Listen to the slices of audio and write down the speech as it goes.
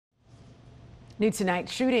New tonight,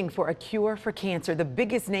 shooting for a cure for cancer. The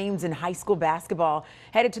biggest names in high school basketball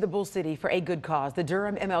headed to the Bull City for a good cause. The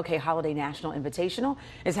Durham MLK Holiday National Invitational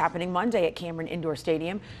is happening Monday at Cameron Indoor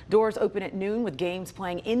Stadium. Doors open at noon with games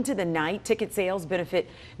playing into the night. Ticket sales benefit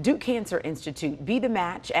Duke Cancer Institute. Be the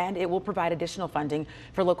match, and it will provide additional funding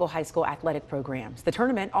for local high school athletic programs. The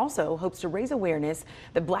tournament also hopes to raise awareness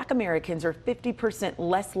that Black Americans are 50%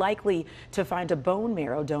 less likely to find a bone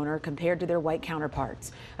marrow donor compared to their white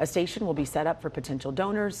counterparts. A station will be set up for potential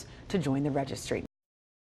donors to join the registry.